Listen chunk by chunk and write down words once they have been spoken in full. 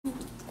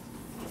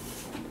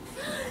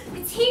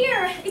It's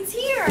here! It's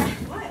here!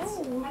 What?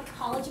 Oh, my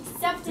college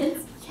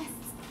acceptance. Yes.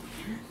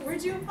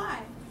 Where'd you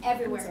apply?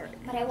 Everywhere.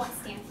 But I want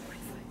Stanford.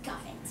 Got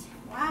it.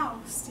 Wow,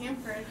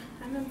 Stanford.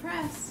 I'm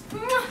impressed.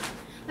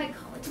 My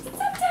college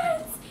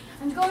acceptance!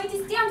 I'm going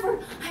to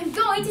Stanford! I'm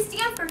going to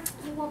Stanford!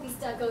 I won't be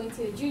stuck going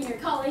to a junior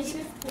college.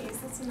 Please,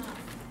 that's enough.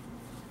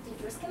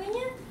 Did yours come in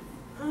yet?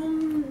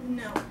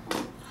 No.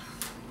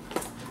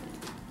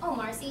 Oh,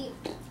 Marcy,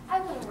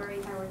 I wouldn't worry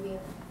if I were you.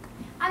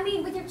 I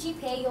mean, with your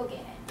GPA, you'll get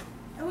it.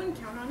 I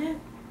wouldn't count on it.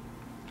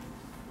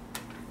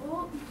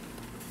 Well,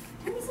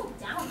 don't be so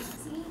down,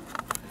 Marcy.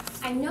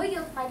 I know you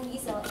applied to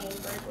UCLA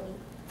in Berkeley,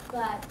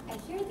 but I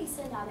hear they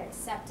send out their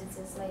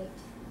acceptances late.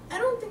 I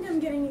don't think I'm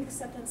getting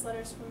acceptance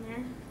letters from there.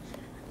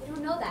 You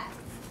don't know that.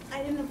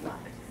 I didn't apply.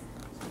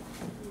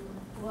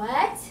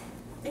 What?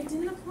 I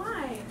didn't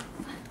apply.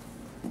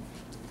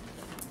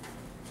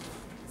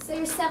 So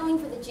you're settling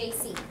for the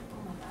JC.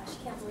 Oh my gosh,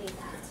 can't believe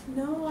that.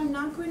 No, I'm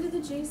not going to the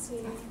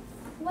JC.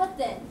 What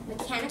then?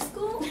 Mechanic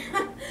school?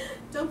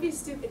 Don't be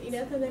stupid,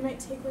 Edith, or they might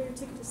take away your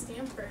ticket to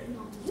Stanford.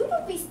 No, you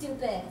don't be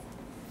stupid.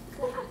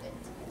 What happened?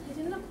 I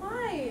didn't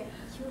apply.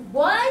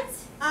 What?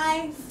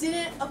 I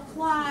didn't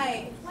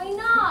apply. Why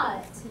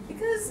not?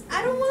 Because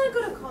I don't want to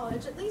go to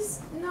college, at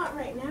least not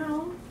right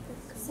now.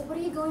 So what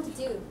are you going to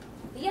do?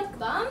 Be a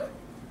bum?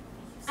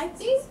 I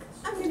think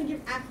I'm going to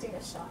give acting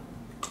a shot.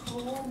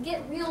 Oh,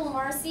 get real,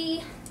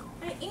 Marcy.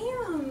 I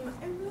am.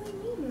 I really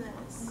mean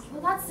this.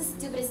 Well, that's the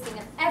stupidest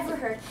thing I've ever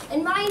heard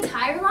in my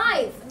entire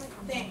life.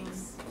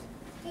 Thanks.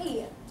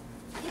 Hey,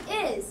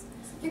 it is.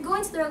 You're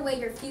going to throw away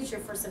your future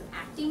for some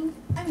acting?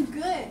 I'm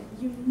good.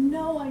 You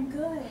know I'm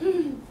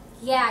good.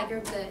 Yeah,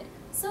 you're good.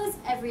 So is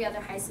every other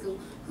high school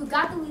who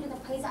got the lead in the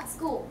plays at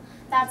school.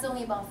 That's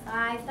only about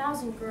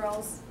 5,000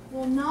 girls.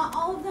 Well, not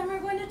all of them are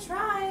going to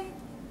try.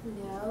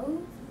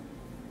 No,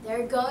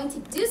 they're going to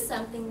do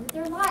something with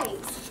their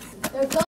lives. They're going